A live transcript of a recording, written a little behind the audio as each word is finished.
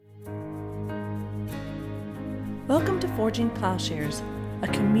Welcome to Forging Plowshares, a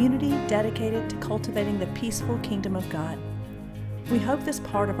community dedicated to cultivating the peaceful kingdom of God. We hope this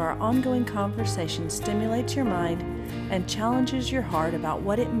part of our ongoing conversation stimulates your mind and challenges your heart about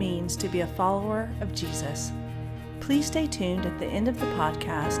what it means to be a follower of Jesus. Please stay tuned at the end of the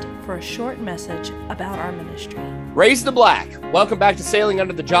podcast for a short message about our ministry. Raise the Black. Welcome back to Sailing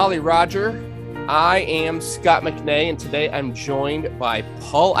Under the Jolly Roger. I am Scott McNay, and today I'm joined by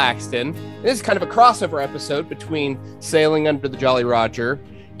Paul Axton. This is kind of a crossover episode between Sailing Under the Jolly Roger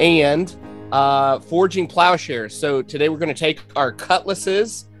and Forging Plowshares. So today we're going to take our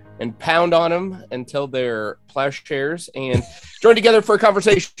cutlasses and pound on them until they're plowshares and join together for a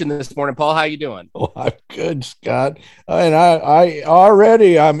conversation this morning. Paul, how you doing? Well, I'm good, Scott. And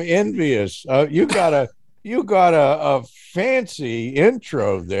I'm envious. You got a fancy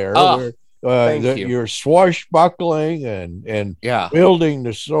intro there. Thank you. You're swashbuckling and wielding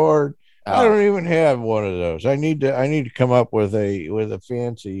the sword. I don't even have one of those. I need to come up with a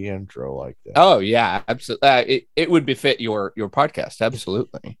fancy intro like that. Oh yeah, absolutely. It would befit your podcast.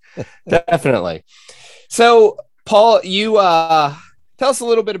 Absolutely. Definitely. So Paul, you tell us a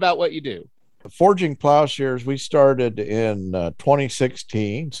little bit about what you do. Forging Plowshares, we started in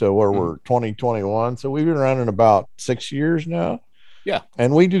 2016. So we're 2021. So we've been running about 6 years now. Yeah.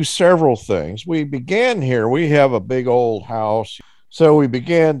 And we do several things. We began here. We have a big old house. So we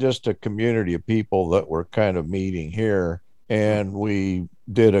began just a community of people that were kind of meeting here, and we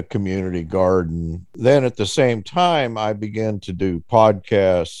did a community garden. Then at the same time, I began to do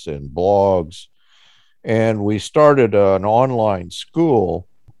podcasts and blogs, and we started an online school,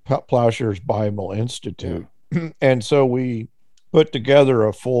 Plowshares Bible Institute. Yeah. And so we put together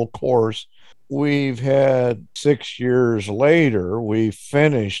a full course. We've had 6 years later, we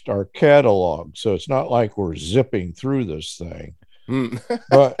finished our catalog. So it's not like we're zipping through this thing.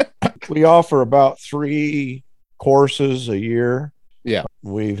 But we offer about 3 courses a year. Yeah.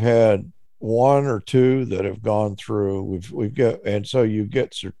 We've had 1 or 2 that have gone through. We've got, and so you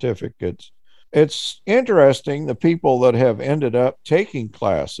get certificates. It's interesting, the people that have ended up taking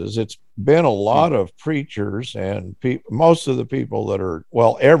classes. It's been a lot of preachers and most of the people that are,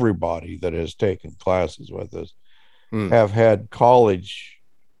 well, everybody that has taken classes with us have had college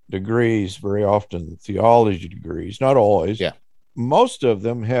degrees, very often theology degrees, not always. Yeah. Most of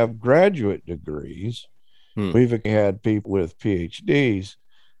them have graduate degrees. We've had people with PhDs.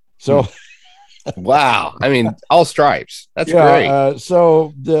 So, wow. I mean, all stripes. That's great.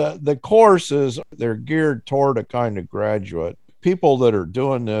 So the courses, they're geared toward a kind of graduate. People that are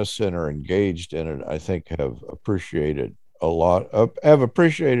doing this and are engaged in it, I think, have appreciated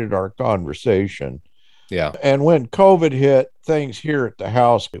our conversation. Yeah. And when COVID hit, things here at the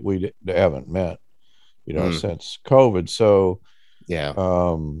house, we haven't met, since COVID. So, yeah.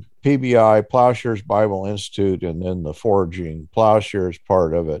 PBI, Plowshares Bible Institute, and then the Forging Plowshares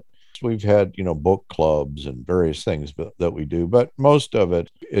part of it. We've had, book clubs and various things that we do, but most of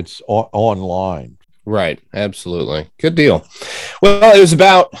it's online. Right. Absolutely. Good deal. Well, it was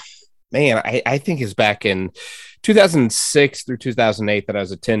about, I think it's back in 2006 through 2008 that I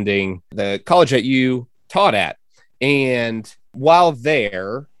was attending the college that you taught at. And while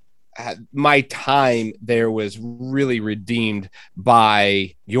there, my time there was really redeemed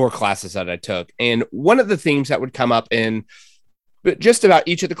by your classes that I took. And one of the themes that would come up in just about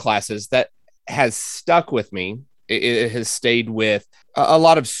each of the classes that has stuck with me, it has stayed with a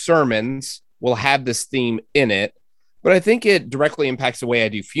lot of sermons will have this theme in it, but I think it directly impacts the way I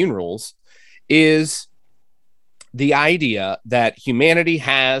do funerals, is the idea that humanity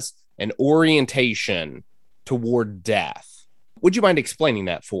has an orientation toward death. Would you mind explaining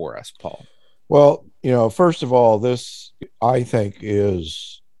that for us, Paul? Well, first of all, this, I think,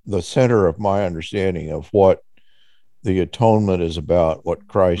 is the center of my understanding of what the atonement is about, what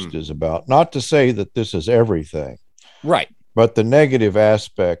Christ is about. Not to say that this is everything. Right. But the negative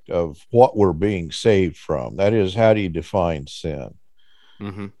aspect of what we're being saved from. That is, how do you define sin?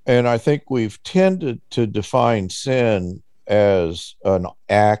 Mm-hmm. And I think we've tended to define sin as an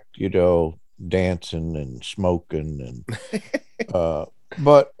act, dancing and smoking and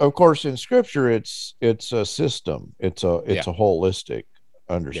but of course in Scripture it's a system, it's a holistic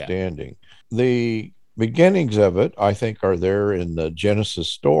understanding. The beginnings of it, I think, are there in the Genesis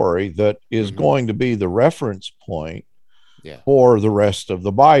story that is going to be the reference point for the rest of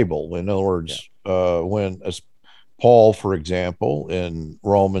the Bible. In other words, when Paul, for example, in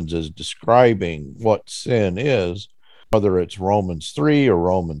Romans is describing what sin is, whether it's Romans 3 or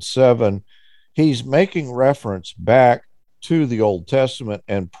Romans 7, he's making reference back to the Old Testament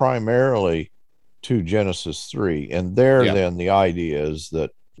and primarily to Genesis 3. And then the idea is that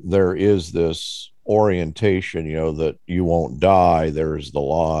there is this orientation, that you won't die, there's the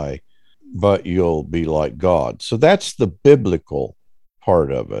lie, but you'll be like God. So that's the biblical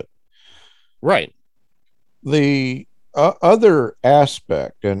part of it. Right. The other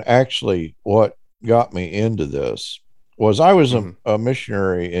aspect, and actually what got me into this, was I was a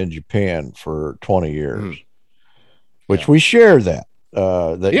missionary in Japan for 20 years, which we share that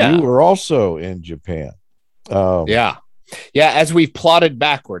you were also in Japan. Yeah, as we've plotted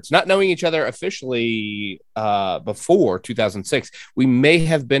backwards, not knowing each other officially before 2006, we may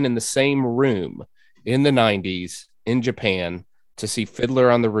have been in the same room in the 90s in Japan to see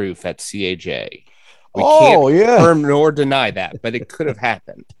Fiddler on the Roof at CAJ. We can't confirm nor deny that, but it could have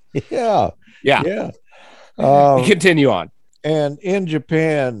happened. Yeah. Continue on. And in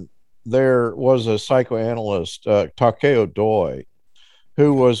Japan, there was a psychoanalyst, Takeo Doi,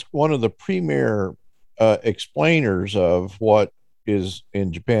 who was one of the premier explainers of what is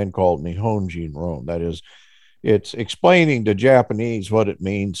in Japan called Nihonjin Ron. That is, it's explaining to Japanese what it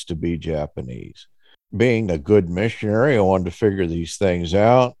means to be Japanese. Being a good missionary, I wanted to figure these things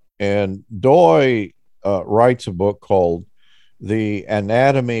out. And Doi writes a book called The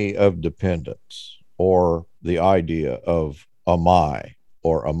Anatomy of Dependence, or the idea of amai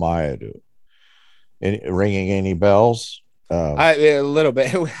or amayadu. Ringing any bells? A little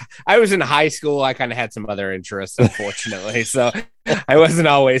bit. I was in high school. I kind of had some other interests, unfortunately, so I wasn't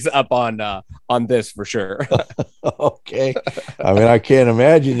always up on this for sure. Okay. I mean, I can't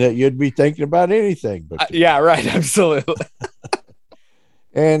imagine that you'd be thinking about anything. But yeah, right. Absolutely.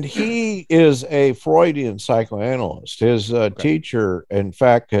 And he is a Freudian psychoanalyst. His teacher, in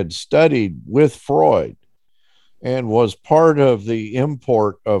fact, had studied with Freud and was part of the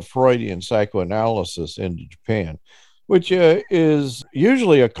import of Freudian psychoanalysis into Japan, which is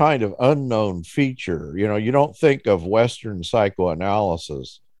usually a kind of unknown feature. You don't think of Western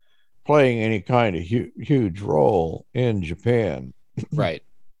psychoanalysis playing any kind of huge role in Japan. Right.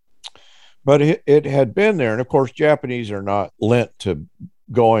 But it had been there. And of course, Japanese are not lent to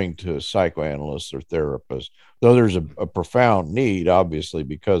going to psychoanalysts or therapists, though there's a profound need, obviously,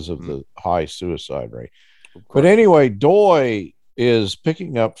 because of the high suicide rate. But anyway, Doi is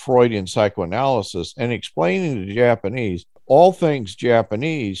picking up Freudian psychoanalysis and explaining to Japanese all things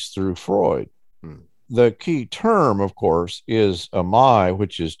Japanese through Freud. The key term, of course, is amai,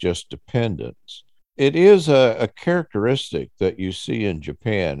 which is just dependence. It is a characteristic that you see in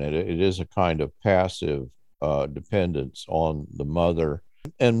Japan. It is a kind of passive dependence on the mother.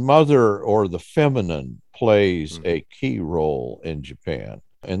 And mother, or the feminine, plays a key role in Japan.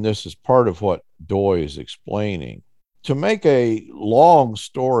 And this is part of what Doi is explaining. To make a long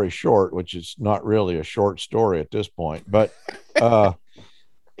story short, which is not really a short story at this point, but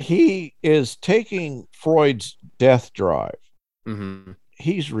he is taking Freud's death drive.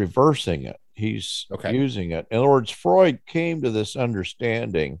 He's reversing it. He's using it. In other words, Freud came to this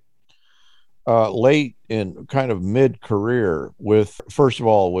understanding late in kind of mid-career first of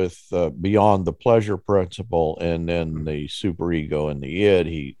all, with beyond the pleasure principle, and then the superego and the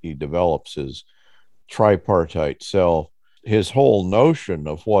id. He develops his tripartite self. His whole notion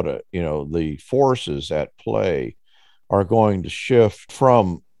of what the forces at play are going to shift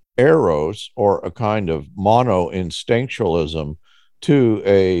from eros, or a kind of mono instinctualism, to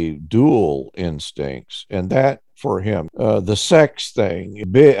a dual instincts. And that, for him, the sex thing,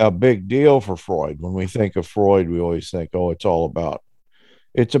 a big deal for Freud. When we think of Freud, we always think,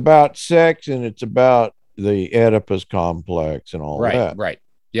 it's about sex, and it's about the Oedipus complex and all that. Right.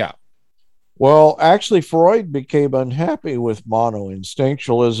 Yeah. Well, actually, Freud became unhappy with mono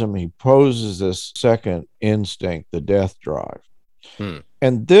instinctualism. He poses this second instinct, the death drive.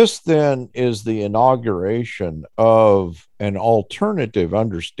 And this then is the inauguration of an alternative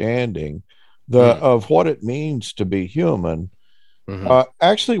understanding of what it means to be human.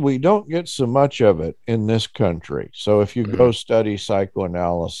 Actually, we don't get so much of it in this country. So if you go study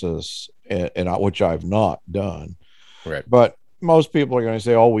psychoanalysis, and which I've not done, but most people are going to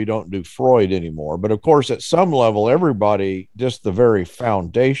say, we don't do Freud anymore. But of course, at some level, everybody, just the very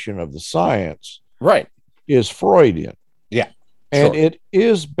foundation of the science is Freudian. Yeah. And it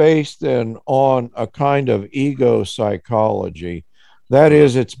is based then on a kind of ego psychology. That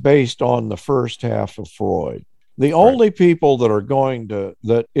is, it's based on the first half of Freud. The only people that are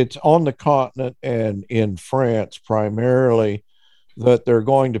that it's on the continent and in France primarily, that they're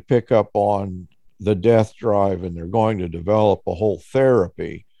going to pick up on the death drive, and they're going to develop a whole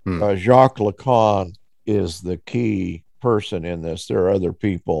therapy. Jacques Lacan is the key person in this. There are other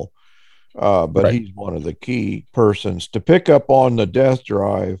people, but he's one of the key persons to pick up on the death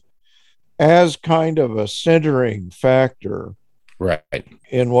drive as kind of a centering factor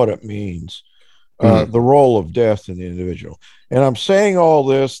in what it means. the role of death in the individual. And I'm saying all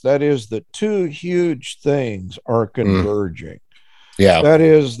this, that is that two huge things are converging. Yeah. That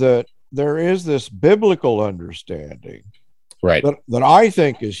is that there is this biblical understanding, right, that I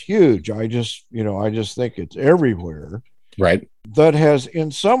think is huge. I just think it's everywhere. Right. That has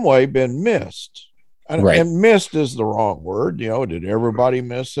in some way been missed. Right. And missed is the wrong word. Did everybody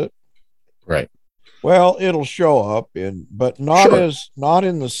miss it? Right. Well, it'll show up but not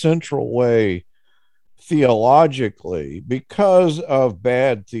in the central way theologically, because of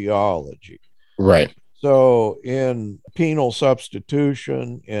bad theology. Right. So in penal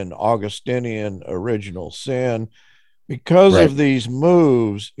substitution, in Augustinian original sin, because of these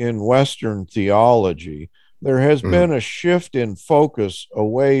moves in Western theology, there has been a shift in focus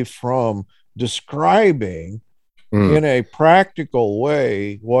away from describing in a practical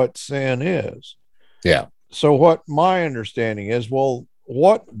way what sin is. Yeah. So what my understanding is, well,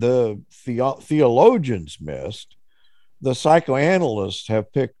 what the theologians missed, the psychoanalysts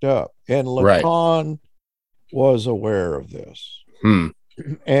have picked up, and Lacan was aware of this.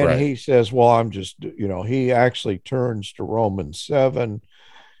 And he says, well, I'm just, he actually turns to Romans 7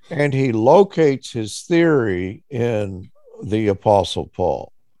 and he locates his theory in the Apostle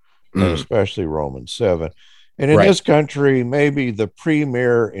Paul, and especially Romans 7. And in this country, maybe the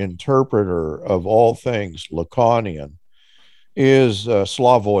premier interpreter of all things Lacanian is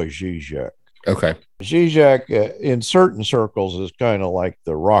Slavoj Žižek. Okay. Žižek, in certain circles, is kind of like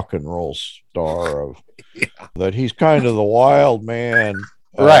the rock and roll star of that. He's kind of the wild man,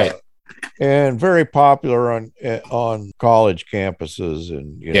 and very popular on college campuses,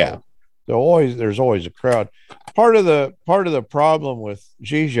 and there's always a crowd. Part of the problem with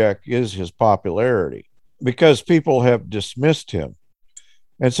Žižek is his popularity, because people have dismissed him.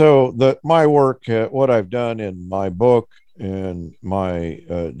 And so my work, what I've done in my book and my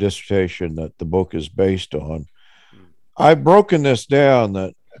dissertation that the book is based on, I've broken this down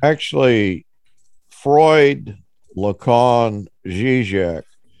that actually Freud, Lacan, Žižek,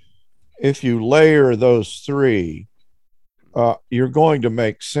 if you layer those three, you're going to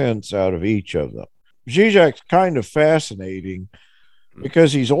make sense out of each of them. Žižek's kind of fascinating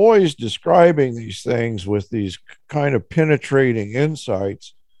because he's always describing these things with these kind of penetrating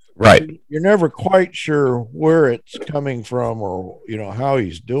insights. Right. You're never quite sure where it's coming from or, how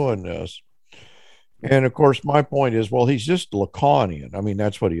he's doing this. And of course, my point is, well, he's just Lacanian. I mean,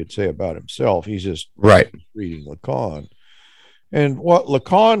 that's what he would say about himself. He's just reading Lacan. And what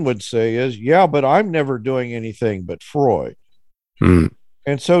Lacan would say is, yeah, but I'm never doing anything but Freud.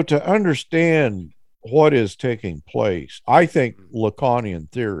 And so to understand what is taking place, I think Lacanian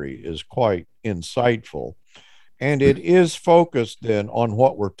theory is quite insightful. And it is focused then on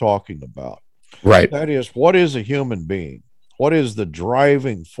what we're talking about. Right. That is, what is a human being? What is the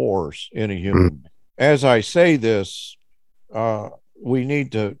driving force in a human being? As I say this, we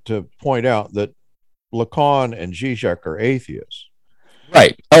need to point out that Lacan and Žižek are atheists.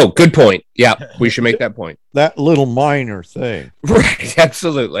 Right. Oh, good point. Yeah, we should make that point. That little minor thing. Right.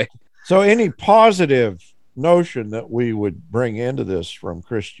 Absolutely. So any positive notion that we would bring into this from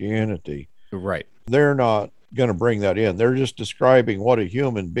Christianity, they're not going to bring that in. They're just describing what a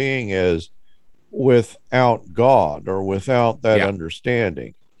human being is without God or without that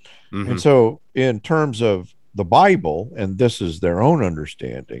understanding. And so in terms of the Bible, and this is their own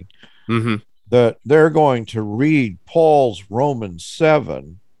understanding, that they're going to read Paul's Romans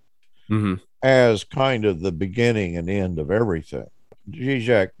 7 as kind of the beginning and end of everything.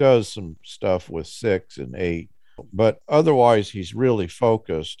 Žižek does some stuff with 6 and 8, but otherwise he's really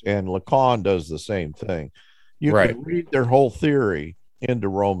focused, and Lacan does the same thing. You can read their whole theory into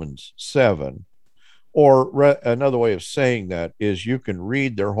Romans 7, or another way of saying that is you can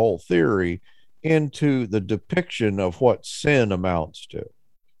read their whole theory into the depiction of what sin amounts to.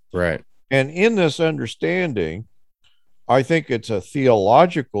 Right. And in this understanding, I think it's a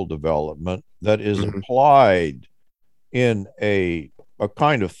theological development that is applied in a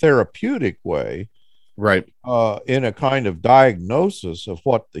kind of therapeutic way, in a kind of diagnosis of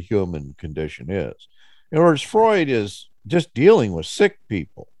what the human condition is. In other words, Freud is just dealing with sick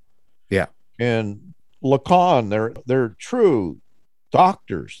people. Yeah. And Lacan, they're true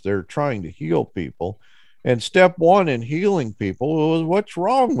doctors. They're trying to heal people. And step one in healing people was, what's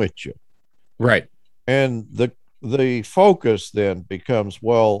wrong with you? Right. And the focus then becomes,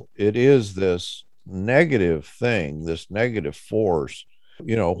 well, it is this negative thing, this negative force.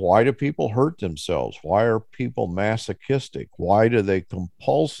 Why do people hurt themselves? Why are people masochistic? Why do they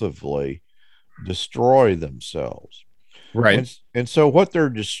compulsively destroy themselves? Right. And so what they're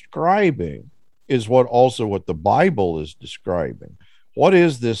describing is what the Bible is describing. what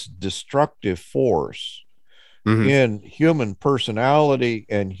is this destructive force in human personality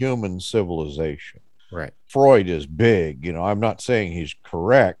and human civilization? Right. Freud is big. I'm not saying he's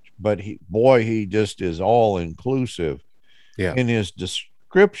correct, but he just is all inclusive in his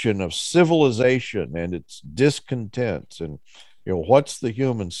description of civilization and its discontents, and what's the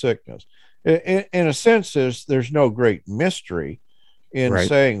human sickness. In a sense, there's no great mystery in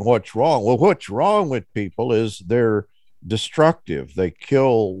saying what's wrong. Well, what's wrong with people is they're destructive. They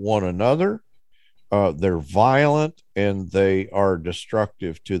kill one another. They're violent, and they are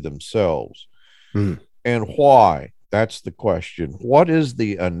destructive to themselves. And why? That's the question. What is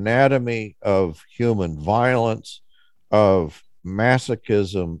the anatomy of human violence, of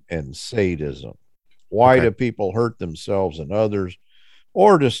masochism and sadism? Why do people hurt themselves and others?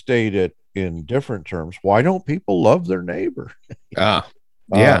 Or to state it in different terms, why don't people love their neighbor? And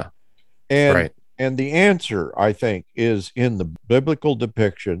the answer, I think, is in the biblical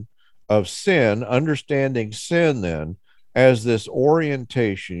depiction of sin, understanding sin then as this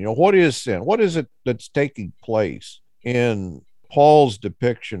orientation. What is sin? What is it that's taking place in Paul's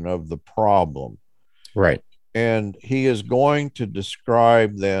depiction of the problem? Right. And he is going to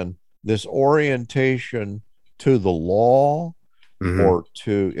describe then this orientation to the law,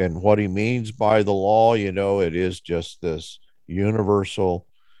 and what he means by the law. It is just this universal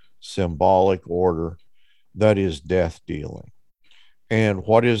symbolic order that is death dealing. And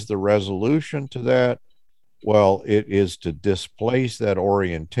what is the resolution to that? Well, it is to displace that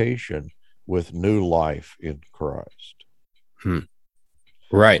orientation with new life in Christ.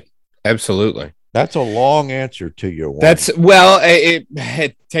 Right. Absolutely. That's a long answer to your one.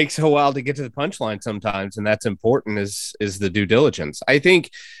 It takes a while to get to the punchline sometimes, and that's important is the due diligence. I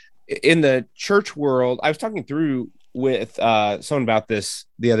think in the church world, I was talking through with someone about this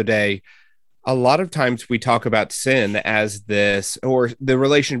the other day. A lot of times we talk about sin as this, or the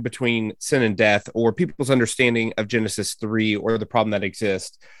relation between sin and death, or people's understanding of Genesis 3, or the problem that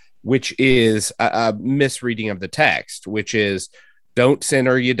exists, which is a misreading of the text, which is don't sin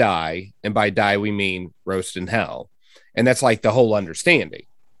or you die. And by die, we mean roast in hell. And that's like the whole understanding.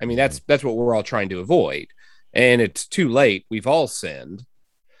 I mean, that's what we're all trying to avoid. And it's too late. We've all sinned.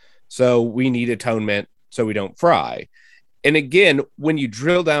 So we need atonement so we don't fry. And again, when you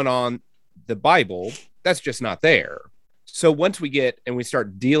drill down on the Bible, that's just not there. So once we get and we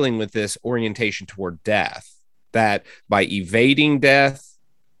start dealing with this orientation toward death, that by evading death,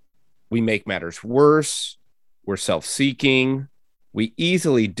 we make matters worse. We're self-seeking. We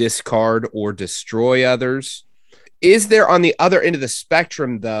easily discard or destroy others. Is there on the other end of the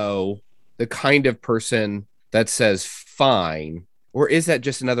spectrum, though, the kind of person that says fine, or is that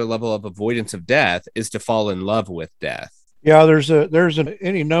just another level of avoidance of death, is to fall in love with death? Yeah, there's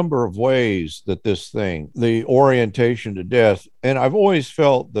any number of ways that this thing, the orientation to death, and I've always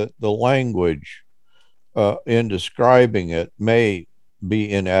felt that the language in describing it may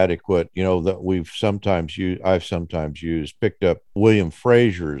be inadequate. That I've sometimes picked up William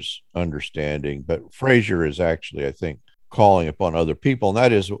Fraser's understanding, but Fraser is actually, I think, calling upon other people, and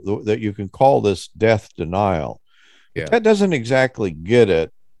that is that you can call this death denial. Yeah. That doesn't exactly get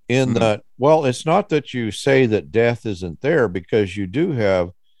it in that, well, it's not that you say that death isn't there, because you do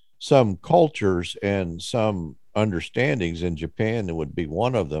have some cultures and some understandings in Japan, that would be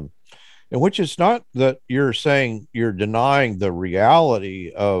one of them, in which it's not that you're saying you're denying the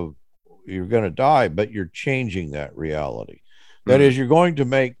reality of you're going to die, but you're changing that reality. That is, you're going to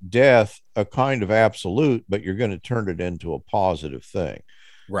make death a kind of absolute, but you're going to turn it into a positive thing.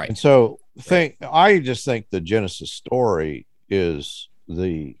 Right. And so I just think the Genesis story is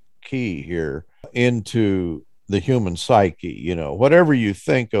the key here into the human psyche. Whatever you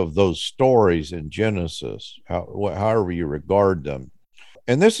think of those stories in Genesis, however you regard them.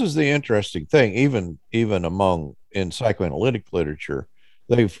 And this is the interesting thing, even among in psychoanalytic literature,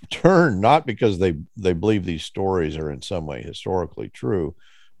 they've turned, not because they believe these stories are in some way historically true,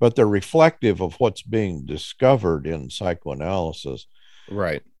 but they're reflective of what's being discovered in psychoanalysis.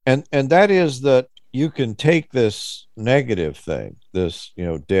 Right. And that is that you can take this negative thing, this,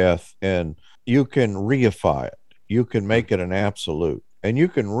 death, and you can reify it. You can make it an absolute, and you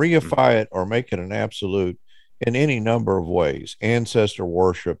can reify it or make it an absolute in any number of ways. Ancestor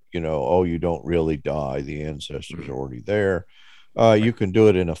worship, you don't really die. The ancestors are already there. You can do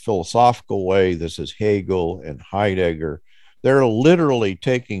it in a philosophical way. This is Hegel and Heidegger. They're literally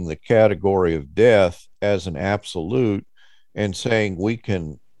taking the category of death as an absolute and saying we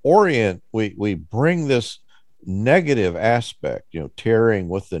can orient, we bring this negative aspect, tearing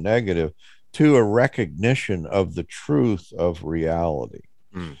with the negative, to a recognition of the truth of reality.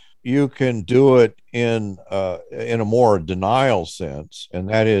 you can do it in a more denial sense, and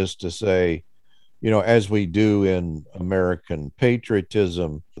that is to say, as we do in American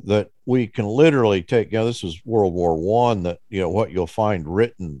patriotism, that we can literally take, this is World War One, that, what you'll find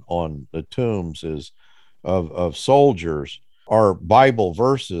written on the tombs is of soldiers are Bible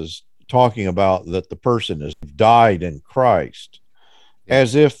verses talking about that the person has died in Christ,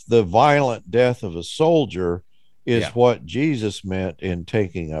 as if the violent death of a soldier is what Jesus meant in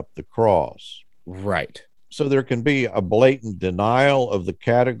taking up the cross. Right. So there can be a blatant denial of the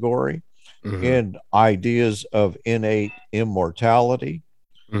category in ideas of innate immortality.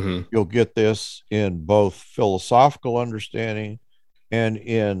 You'll get this in both philosophical understanding and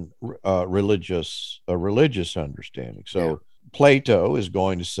in religious understanding. So Plato is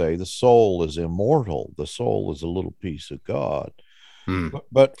going to say the soul is immortal. The soul is a little piece of God.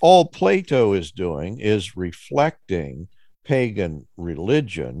 But all Plato is doing is reflecting pagan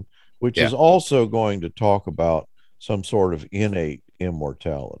religion, which is also going to talk about some sort of innate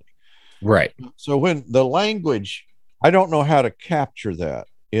immortality. Right. So when the language, I don't know how to capture that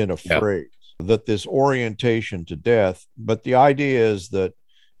in a phrase, that this orientation to death, but the idea is that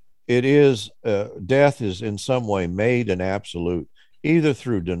it is, death is in some way made an absolute, either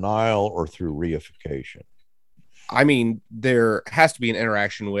through denial or through reification. I mean, there has to be an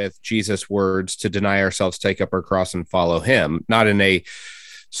interaction with Jesus' words to deny ourselves, take up our cross, and follow him, not in a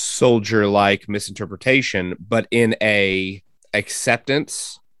soldier-like misinterpretation, but in a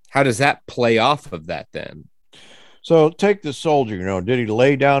acceptance. How does that play off of that then? So take the soldier, did he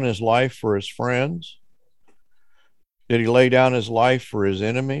lay down his life for his friends? Did he lay down his life for his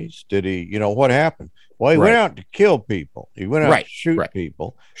enemies? Did he, what happened? Well, he went out to kill people. He went out to shoot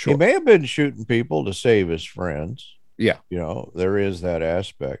people. Sure. He may have been shooting people to save his friends. Yeah. There is that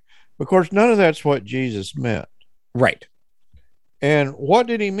aspect. Of course, none of that's what Jesus meant. Right. And what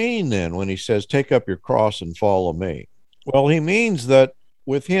did he mean then when he says, take up your cross and follow me? Well, he means that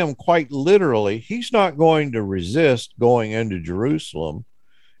with him, quite literally, he's not going to resist going into Jerusalem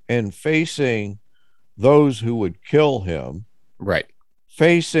and facing those who would kill him. Right.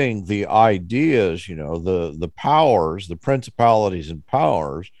 Facing the ideas, the powers, the principalities and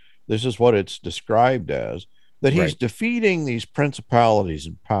powers. This is what it's described as, that he's defeating these principalities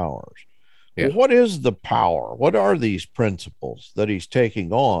and powers. Yeah. Well, what is the power? What are these principles that he's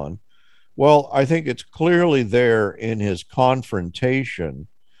taking on? Well, I think it's clearly there in his confrontation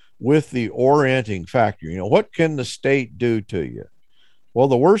with the orienting factor. What can the state do to you? Well,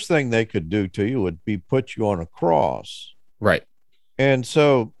 the worst thing they could do to you would be put you on a cross. Right. And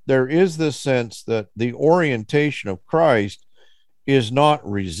so there is this sense that the orientation of Christ is not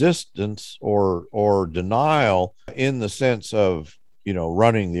resistance or denial in the sense of,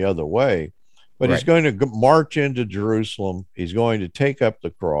 running the other way, but he's going to march into Jerusalem. He's going to take up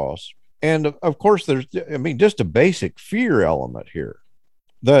the cross. And of course, there's, just a basic fear element here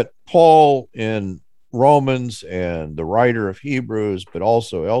that Paul in Romans and the writer of Hebrews, but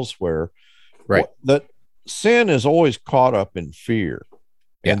also elsewhere, that sin is always caught up in fear.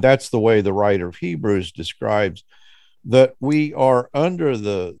 Yeah. And that's the way the writer of Hebrews describes that we are under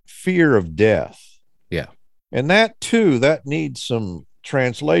the fear of death. Yeah. And that too, that needs some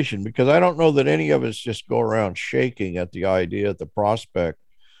translation, because I don't know that any of us just go around shaking at the idea, at the prospect.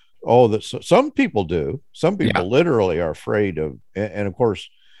 Oh, that some people do. Some people literally are afraid of, and of course,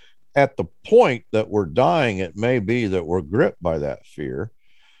 at the point that we're dying, it may be that we're gripped by that fear.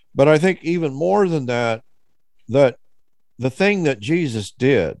 But I think even more than that, that the thing that Jesus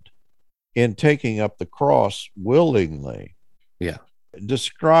did in taking up the cross willingly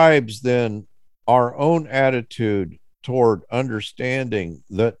describes then our own attitude toward understanding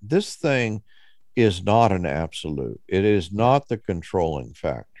that this thing is not an absolute. It is not the controlling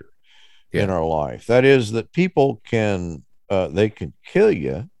factor in our life. That is, that people can, they can kill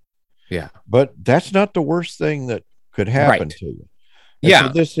you. Yeah. But that's not the worst thing that could happen to you. And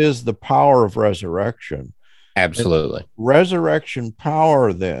so this is the power of resurrection. Absolutely. And resurrection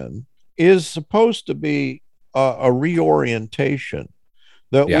power then is supposed to be a reorientation,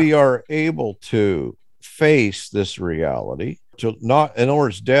 that we are able to face this reality. To not, in other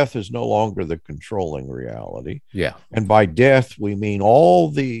words, death is no longer the controlling reality. Yeah. And by death, we mean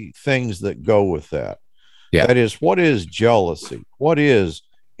all the things that go with that. Yeah. That is, what is jealousy? What is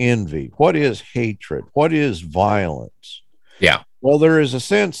envy? What is hatred? What is violence? Yeah. Well, there is a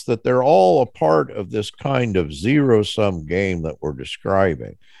sense that they're all a part of this kind of zero-sum game that we're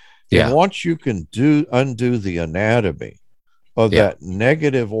describing. Yeah. And once you can undo the anatomy of that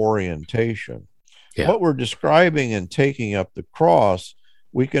negative orientation, what we're describing in taking up the cross,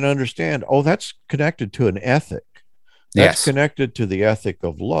 we can understand, oh, that's connected to an ethic. That's Yes. connected to the ethic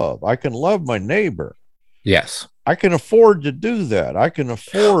of love. I can love my neighbor. Yes. I can afford to do that. I can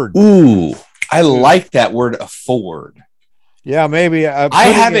afford. Ooh, I like that word afford. Yeah, maybe I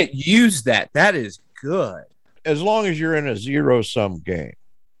haven't used that. That is good. As long as you're in a zero-sum game.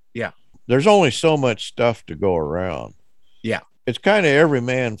 Yeah. There's only so much stuff to go around. Yeah. It's kind of every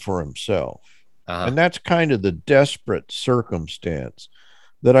man for himself. And that's kind of the desperate circumstance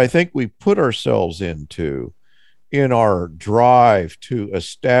that I think we put ourselves into in our drive to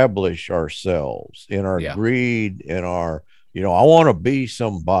establish ourselves, in our greed, in our, I want to be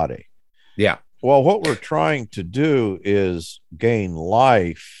somebody. Yeah. Well, what we're trying to do is gain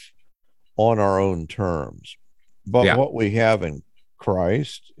life on our own terms. But what we have in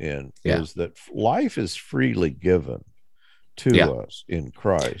Christ is that life is freely given to us in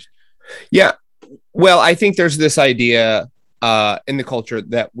Christ. Yeah. Well, I think there's this idea in the culture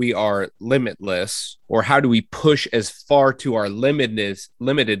that we are limitless, or how do we push as far to our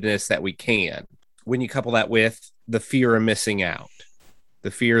limitedness that we can? When you couple that with the fear of missing out,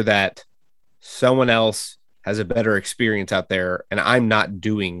 the fear that someone else has a better experience out there and I'm not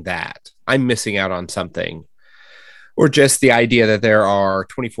doing that, I'm missing out on something. Or just the idea that there are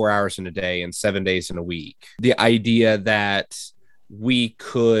 24 hours in a day and 7 days in a week. The idea that we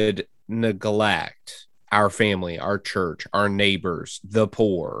could neglect our family, our church, our neighbors, the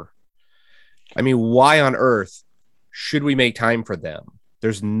poor. I mean, why on earth should we make time for them?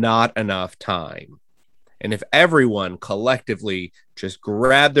 There's not enough time. And if everyone collectively just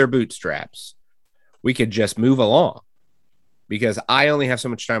grabbed their bootstraps, we could just move along. Because I only have so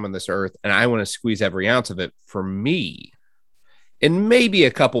much time on this earth and I want to squeeze every ounce of it for me and maybe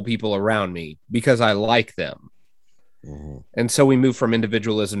a couple people around me because I like them. Mm-hmm. And so we move from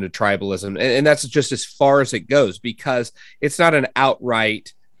individualism to tribalism. And that's just as far as it goes, because it's not an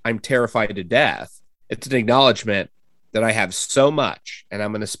outright, I'm terrified to death. It's an acknowledgement that I have so much and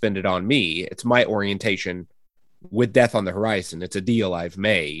I'm going to spend it on me. It's my orientation with death on the horizon. It's a deal I've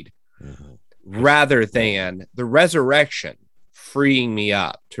made, rather than the resurrection freeing me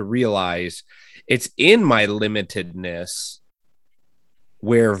up to realize it's in my limitedness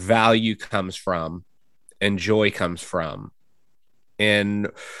where value comes from and joy comes from. And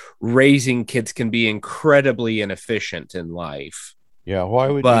raising kids can be incredibly inefficient in life. Yeah, why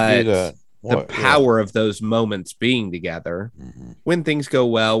would you do that? The power of those moments being together, when things go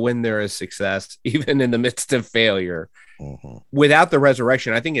well, when there is success, even in the midst of failure, without the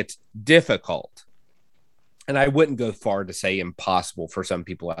resurrection, I think it's difficult. And I wouldn't go far to say impossible for some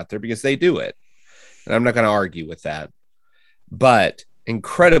people out there, because they do it. And I'm not going to argue with that. But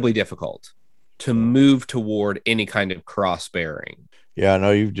incredibly difficult to move toward any kind of cross-bearing. Yeah,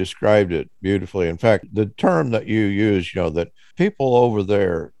 no, you've described it beautifully. In fact, the term that you use, that people over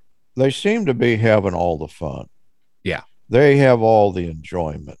there, they seem to be having all the fun. Yeah. They have all the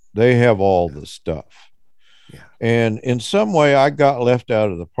enjoyment. They have all the stuff. Yeah. And in some way, I got left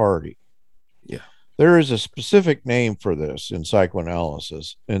out of the party. There is a specific name for this in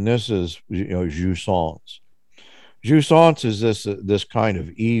psychoanalysis, and this is, jouissance. Jouissance is this kind of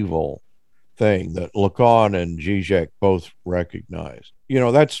evil thing that Lacan and Zizek both recognize.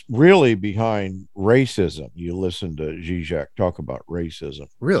 That's really behind racism. You listen to Zizek talk about racism.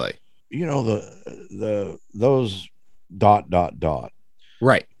 Really? Those ...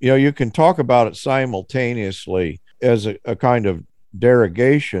 Right. You can talk about it simultaneously as a kind of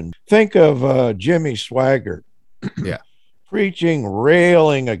derogation. Think of Jimmy Swaggart, preaching,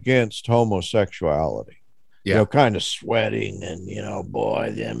 railing against homosexuality. Kind of sweating and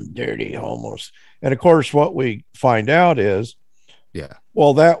boy, them dirty homos. And of course, what we find out is,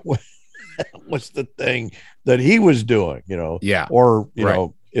 well, that was the thing that he was doing, or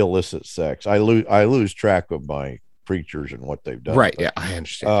illicit sex. I lose track of my preachers and what they've done. Right. But, I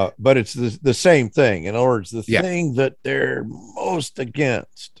understand. But it's the same thing. In other words, the thing that they're most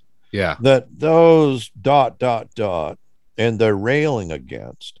against. That those ... and they're railing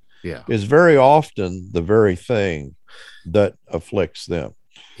against. Is very often the very thing that afflicts them.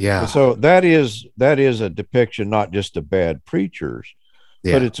 And so that is a depiction, not just of bad preachers,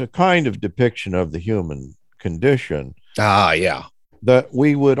 but it's a kind of depiction of the human condition. That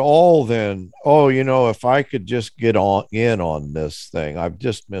we would all then, if I could just get on this thing, I've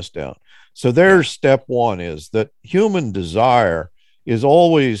just missed out. So there's step one, is that human desire is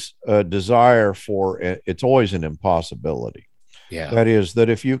always a desire for, it's always an impossibility. That is, that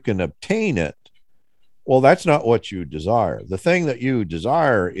if you can obtain it, well, that's not what you desire. The thing that you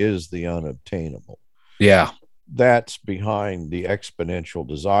desire is the unobtainable. That's behind the exponential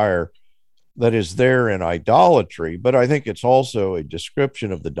desire that is there in idolatry. But I think it's also a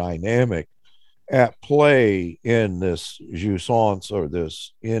description of the dynamic at play in this jouissance, or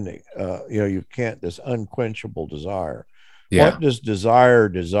this you can't, this unquenchable desire. Yeah. What does desire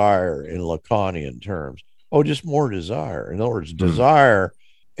in Lacanian terms? Oh, just more desire. In other words, desire.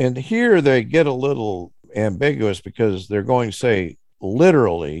 And here they get a little ambiguous, because they're going to say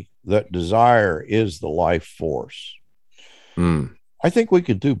literally that desire is the life force. I think we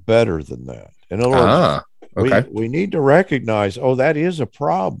could do better than that. In other words, okay. we need to recognize, oh, that is a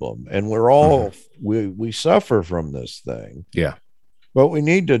problem, and we're all we suffer from this thing. Yeah. But we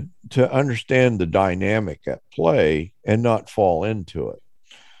need to understand the dynamic at play and not fall into it.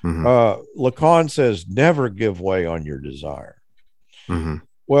 Lacan says, never give way on your desire.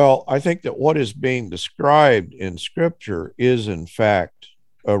 Well, I think that what is being described in Scripture is, in fact,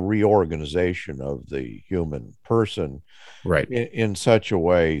 a reorganization of the human person, right, in such a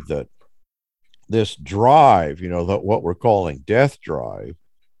way that this drive, that what we're calling death drive,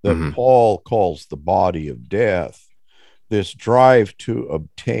 that Paul calls the body of death, this drive to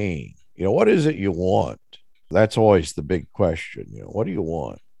obtain, what is it you want? That's always the big question. What do you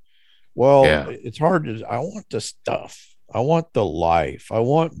want? Well, it's hard to, I want the stuff. I want the life. I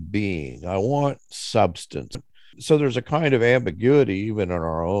want being. I want substance. So there's a kind of ambiguity even in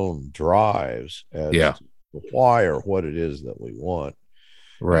our own drives as to why or what it is that we want.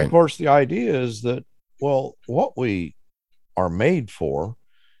 Right. And of course, the idea is that, well, what we are made for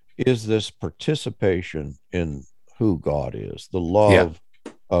is this participation in who God is, the love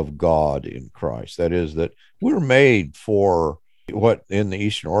of God in Christ. That is, that we're made for what in the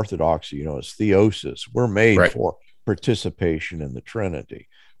Eastern Orthodoxy, is theosis. We're made for participation in the Trinity.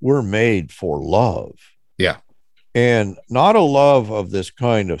 We're made for love. Yeah. And not a love of this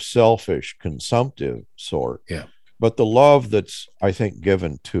kind of selfish, consumptive sort. Yeah. But the love that's, I think,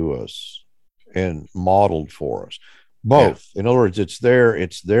 given to us and modeled for us. Both. In other words, it's there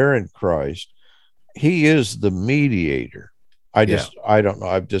in Christ. He is the mediator. I don't know.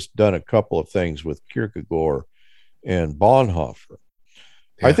 I've just done a couple of things with Kierkegaard and Bonhoeffer.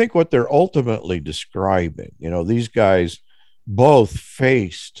 I think what they're ultimately describing, these guys both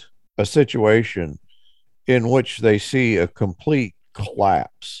faced a situation in which they see a complete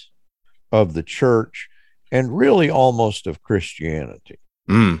collapse of the church and really almost of Christianity.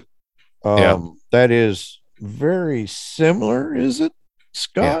 That is very similar, is it,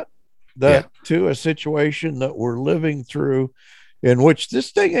 Scott? To a situation that we're living through in which this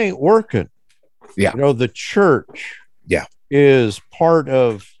thing ain't working. The church is part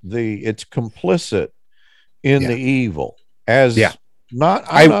of it's complicit in the evil, as I'm not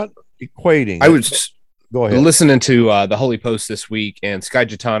equating. I was go ahead. Listening to the Holy Post this week, and Skye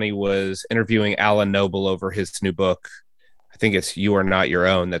Jethani was interviewing Alan Noble over his new book. I think it's You Are Not Your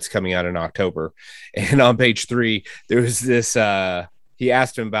Own, that's coming out in October. And on page 3, there was this, he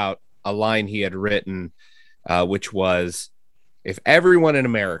asked him about a line he had written, which was, if everyone in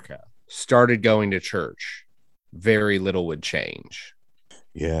America started going to church, very little would change.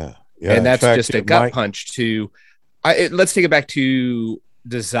 Yeah. And that's just a gut punch to, let's take it back to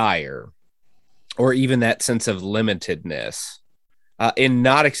desire, or even that sense of limitedness, in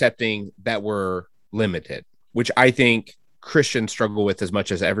not accepting that we're limited, which I think Christians struggle with as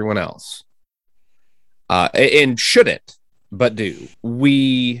much as everyone else, and shouldn't, but do.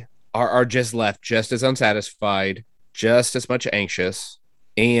 We are just left just as unsatisfied, just as much anxious,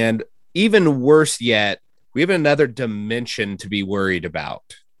 and even worse yet, we have another dimension to be worried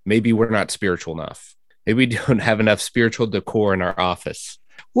about. Maybe we're not spiritual enough. Maybe we don't have enough spiritual decor in our office.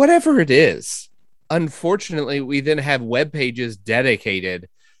 Whatever it is. Unfortunately, we then have web pages dedicated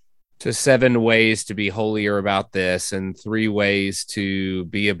to 7 ways to be holier about this and 3 ways to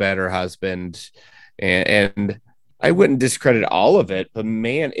be a better husband. And I wouldn't discredit all of it, but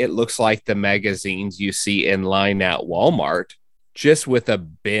man, it looks like the magazines you see in line at Walmart, just with a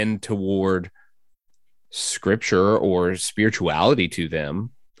bend toward scripture or spirituality to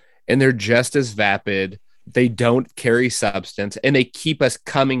them. And they're just as vapid. They don't carry substance, and they keep us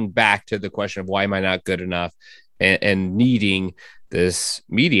coming back to the question of why am I not good enough, and needing this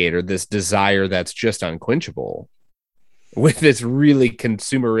mediator, this desire that's just unquenchable, with this really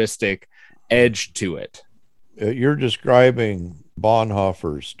consumeristic edge to it. You're describing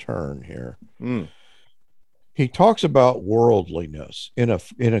Bonhoeffer's turn here. He talks about worldliness in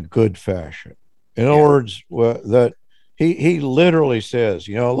a good fashion. In other words, that he literally says,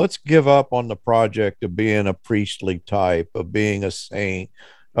 let's give up on the project of being a priestly type, of being a saint,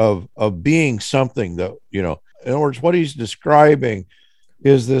 of being something that, in other words, what he's describing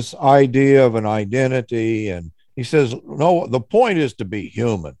is this idea of an identity. And he says, no, the point is to be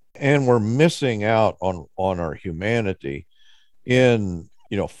human. And we're missing out on our humanity in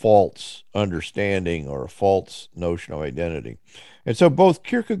false understanding or a false notion of identity. And so both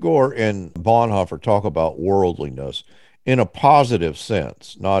Kierkegaard and Bonhoeffer talk about worldliness in a positive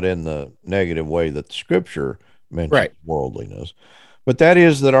sense, not in the negative way that the scripture mentions worldliness, but that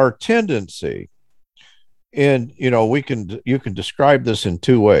is that our tendency, and you can describe this in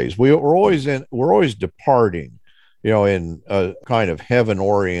two ways. We're always departing, in a kind of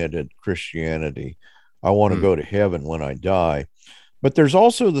heaven-oriented Christianity. I want to go to heaven when I die. But there's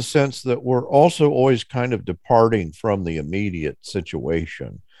also the sense that we're also always kind of departing from the immediate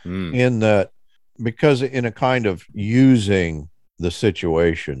situation, in that, because in a kind of using the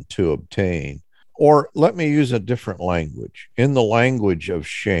situation to obtain, or let me use a different language, in the language of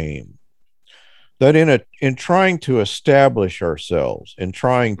shame, that in trying to establish ourselves, in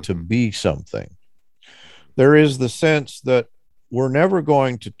trying to be something, there is the sense that we're never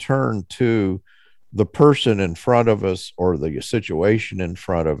going to turn to the person in front of us or the situation in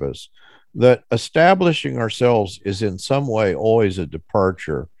front of us, that establishing ourselves is in some way always a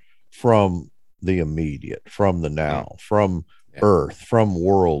departure from the immediate, from the now, from earth, from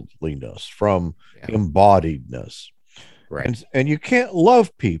worldliness, from embodiedness. Right. And you can't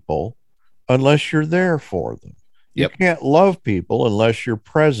love people unless you're there for them. You can't love people unless you're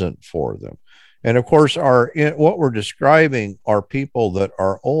present for them. And of course, what we're describing are people that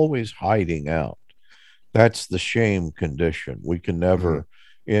are always hiding out. That's the shame condition. We can never,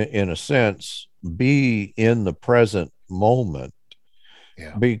 in a sense, be in the present moment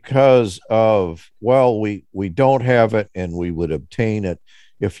because of, we don't have it and we would obtain it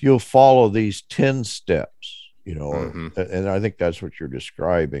if you'll follow these 10 steps, and I think that's what you're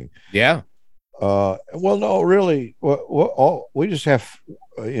describing. Yeah. Well, no, really, we just have,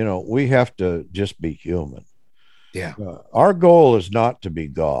 we have to just be human. Yeah. Our goal is not to be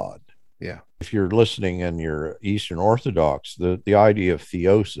God. Yeah. If you're listening and you're Eastern Orthodox, the idea of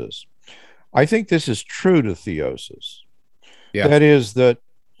theosis, I think this is true to theosis. Yeah. That is that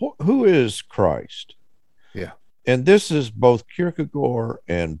who is Christ? Yeah. And this is both Kierkegaard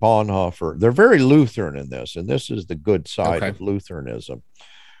and Bonhoeffer. They're very Lutheran in this, and this is the good side of Lutheranism.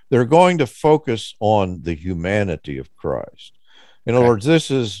 They're going to focus on the humanity of Christ. In other words, this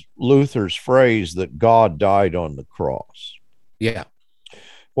is Luther's phrase that God died on the cross. Yeah.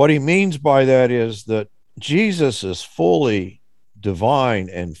 What he means by that is that Jesus is fully divine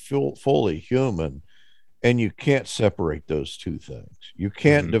and fully human, and you can't separate those two things. You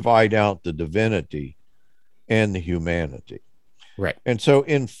can't divide out the divinity and the humanity. Right. And so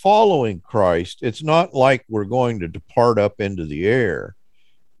in following Christ, it's not like we're going to depart up into the air.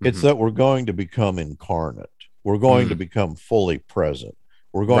 It's that we're going to become incarnate. We're going to become fully present.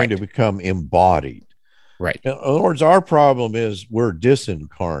 We're going to become embodied. Right. In other words, our problem is we're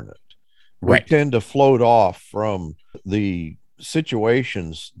disincarnate. We tend to float off from the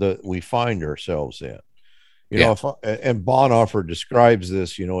situations that we find ourselves in. And Bonhoeffer describes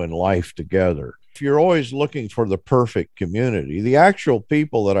this, in Life Together. If you're always looking for the perfect community, the actual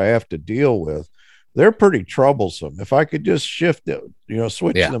people that I have to deal with, they're pretty troublesome. If I could just shift it,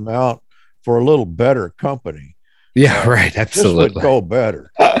 switch them out for a little better company. Yeah, right. Absolutely. This would go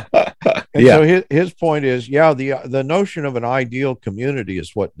better. And so his point is, the notion of an ideal community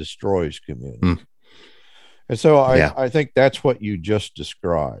is what destroys community. And so I think that's what you just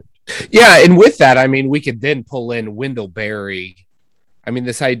described. Yeah. And with that, I mean, we could then pull in Wendell Berry. I mean,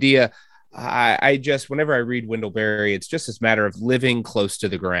 this idea, I just, whenever I read Wendell Berry, it's just this matter of living close to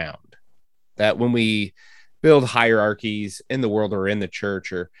the ground. That when we build hierarchies in the world or in the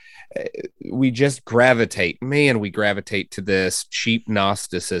church, or we just gravitate to this cheap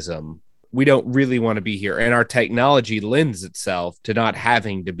Gnosticism. We don't really want to be here. And our technology lends itself to not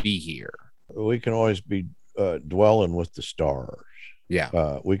having to be here. We can always be dwelling with the stars.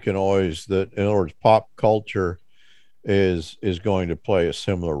 Yeah. We can always, in other words, pop culture is going to play a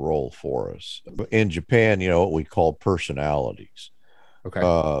similar role for us. In Japan, what we call personalities.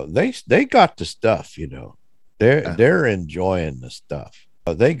 Okay. They got the stuff, they're enjoying the stuff.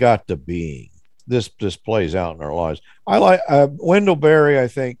 They got the being. This plays out in our lives. I like Wendell Berry. I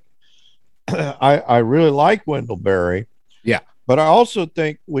think I really like Wendell Berry. Yeah. But I also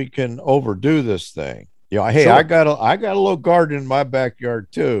think we can overdo this thing. Hey, sure. I got a little garden in my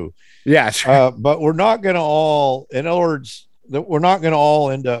backyard too. Yeah. Sure. But we're not going to all, in other words, we're not going to all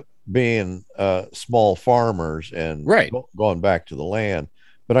end up being small farmers and going back to the land.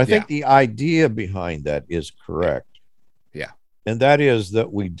 But I think the idea behind that is correct. Yeah. And that is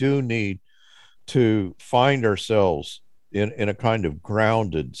that we do need to find ourselves in a kind of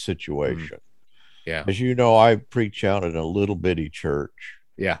grounded situation. Yeah. As you know, I preach out in a little bitty church.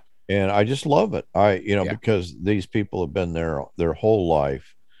 Yeah. And I just love it. Because these people have been there their whole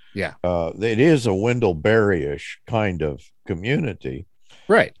life. Yeah. It is a Wendell Berry-ish kind of community,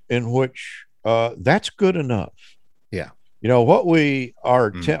 right? In which that's good enough. Yeah. What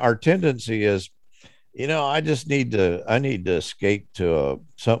our tendency is, I need to escape to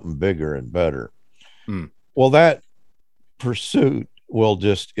something bigger and better. Well, that pursuit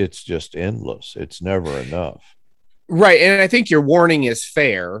it's just endless. It's never enough. Right. And I think your warning is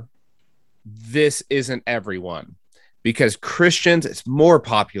fair. This isn't everyone, because Christians, it's more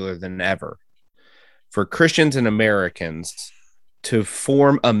popular than ever for Christians and Americans to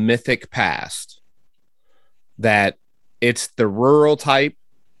form a mythic past that it's the rural type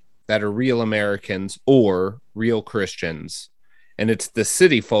that are real Americans or real Christians, and it's the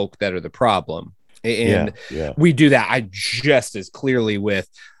city folk that are the problem. And we do that just as clearly with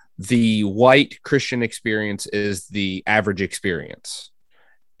the white Christian experience is the average experience.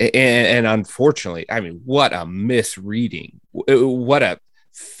 And unfortunately, I mean, what a misreading, what a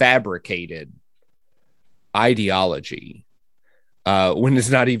fabricated ideology when it's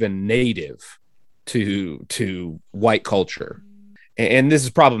not even native to white culture. And this is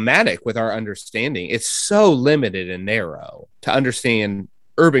problematic with our understanding. It's so limited and narrow. To understand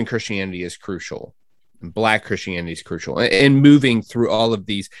urban Christianity is crucial, and Black Christianity is crucial, and moving through all of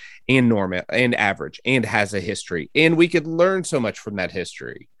these, and normal and average, and has a history. And we could learn so much from that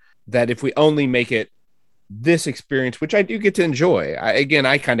history that if we only make it this experience, which I do get to enjoy.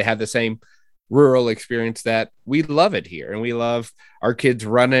 I kind of have the same rural experience that we love it here, and we love our kids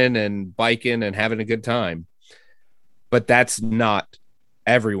running and biking and having a good time. But that's not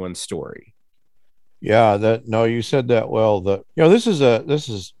everyone's story. Yeah, you said that well. This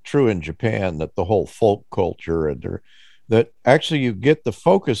is true in Japan, that the whole folk culture that actually you get the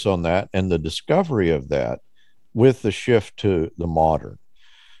focus on that and the discovery of that with the shift to the modern.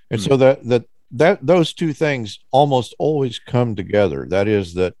 And so that those two things almost always come together. That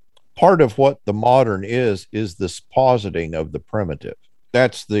is, that part of what the modern is this positing of the primitive.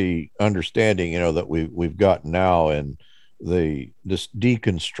 That's the understanding, that we've got now, in this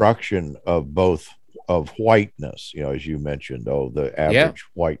deconstruction of both of whiteness, as you mentioned, the average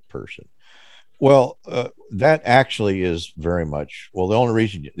white person. Well, that actually is very much,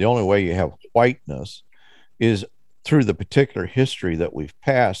 the only way you have whiteness is through the particular history that we've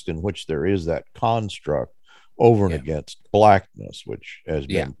passed, in which there is that construct over and against blackness, which has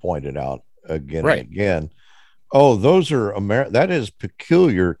been pointed out again and again. Oh, those are that is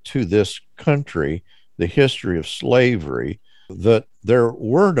peculiar to this country, the history of slavery, that there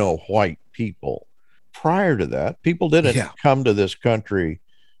were no white people. Prior to that, people didn't come to this country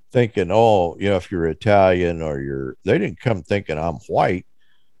thinking, if you're Italian they didn't come thinking I'm white.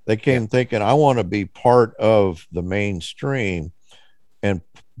 They came thinking, I want to be part of the mainstream. And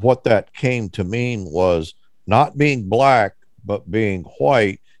what that came to mean was not being Black, but being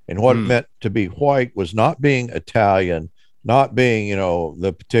white. And what it meant to be white was not being Italian, not being,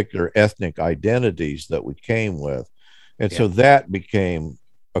 the particular ethnic identities that we came with. And so that became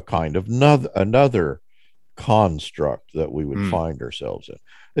a kind of another construct that we would find ourselves in.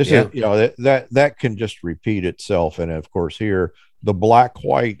 This is, that can just repeat itself. And of course, here, the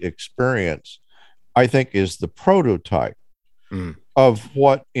Black-white experience, I think, is the prototype of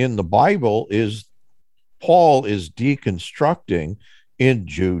what in the Bible is Paul is deconstructing in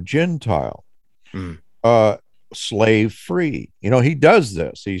Jew-Gentile, slave-free. He does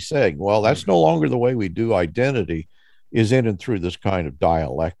this. He's saying, well, that's no longer the way we do identity, is in and through this kind of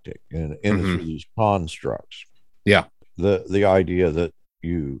dialectic and through these constructs. Yeah. The idea that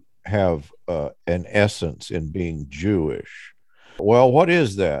you have an essence in being Jewish. Well, what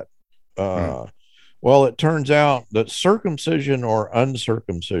is that? Well, it turns out that circumcision or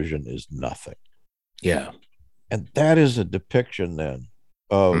uncircumcision is nothing. Yeah. And that is a depiction then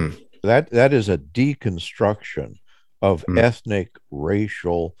of that is a deconstruction of ethnic,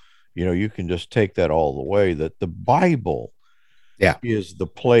 racial, you can just take that all the way, that the Bible is the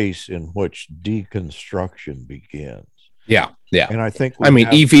place in which deconstruction begins. Yeah. Yeah. And I think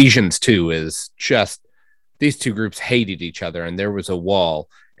Ephesians 2 is just, these two groups hated each other, and there was a wall,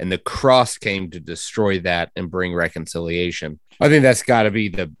 and the cross came to destroy that and bring reconciliation. I think that's got to be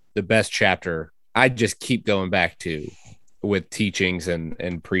the best chapter I just keep going back to with teachings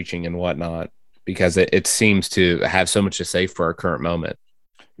and preaching and whatnot, because it seems to have so much to say for our current moment.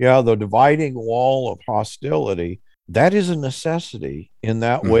 Yeah, the dividing wall of hostility, that is a necessity in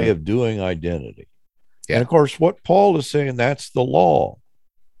that way of doing identity. Yeah. And of course, what Paul is saying, that's the law.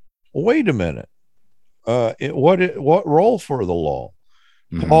 Well, wait a minute. What role for the law?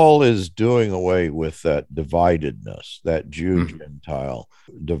 Paul is doing away with that dividedness, that Jew-Gentile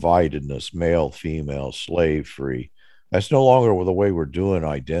dividedness, male, female, slave, free. That's no longer the way we're doing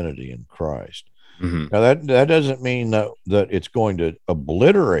identity in Christ. Now, that doesn't mean that it's going to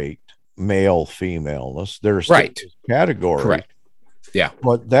obliterate male femaleness. There's categories. Correct. Yeah.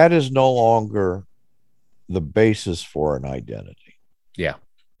 But that is no longer the basis for an identity. Yeah.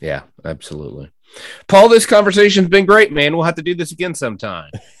 Yeah, absolutely. Paul, this conversation's been great, man. We'll have to do this again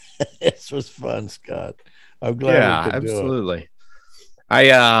sometime. This was fun, Scott. I'm glad we could absolutely. Do it.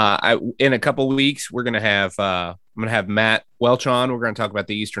 I in a couple of weeks we're gonna have I'm gonna have Matt Welch on. We're gonna talk about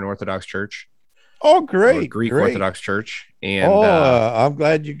the Eastern Orthodox Church. Oh, great! Greek Orthodox Church. And I'm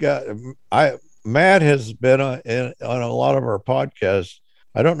glad you got. Matt has been on a lot of our podcasts.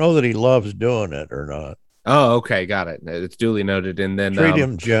 I don't know that he loves doing it or not. Oh, okay, got it. It's duly noted. And then treat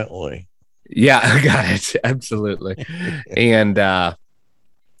him gently. Yeah, I got it. Absolutely. And I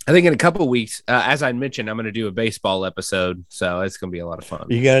think in a couple of weeks, as I mentioned, I'm going to do a baseball episode. So it's going to be a lot of fun.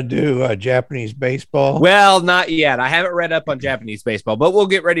 You got to do Japanese baseball? Well, not yet. I haven't read up on Japanese baseball, but we'll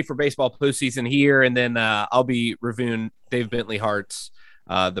get ready for baseball postseason here. And then I'll be reviewing Dave Bentley Hart's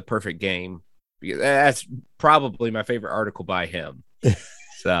The Perfect Game. That's probably my favorite article by him.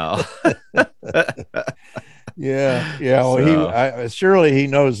 So... Yeah. Well, surely he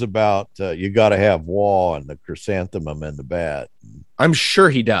knows about you got to have Waugh and the chrysanthemum and the bat. I'm sure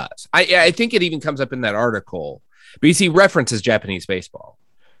he does. I think it even comes up in that article because he references Japanese baseball.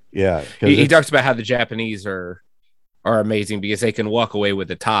 Yeah, he talks about how the Japanese are amazing because they can walk away with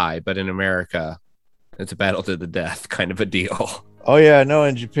a tie, but in America, it's a battle to the death kind of a deal. Oh yeah, no.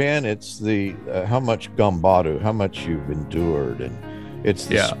 In Japan, it's the how much gambaru, how much you've endured, and it's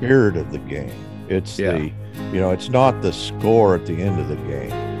the spirit of the game. It's it's not the score at the end of the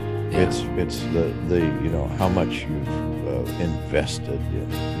game. Yeah. It's the how much you've invested in.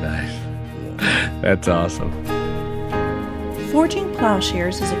 Nice. Yeah. That's awesome. Forging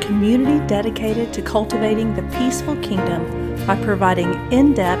Plowshares is a community dedicated to cultivating the peaceful kingdom by providing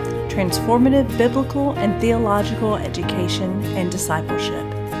in-depth, transformative biblical and theological education and discipleship.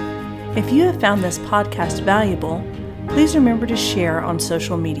 If you have found this podcast valuable, please remember to share on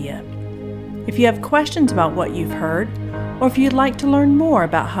social media. If you have questions about what you've heard, or if you'd like to learn more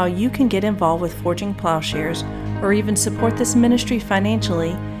about how you can get involved with Forging Plowshares or even support this ministry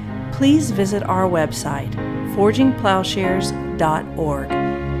financially, please visit our website, forgingplowshares.org.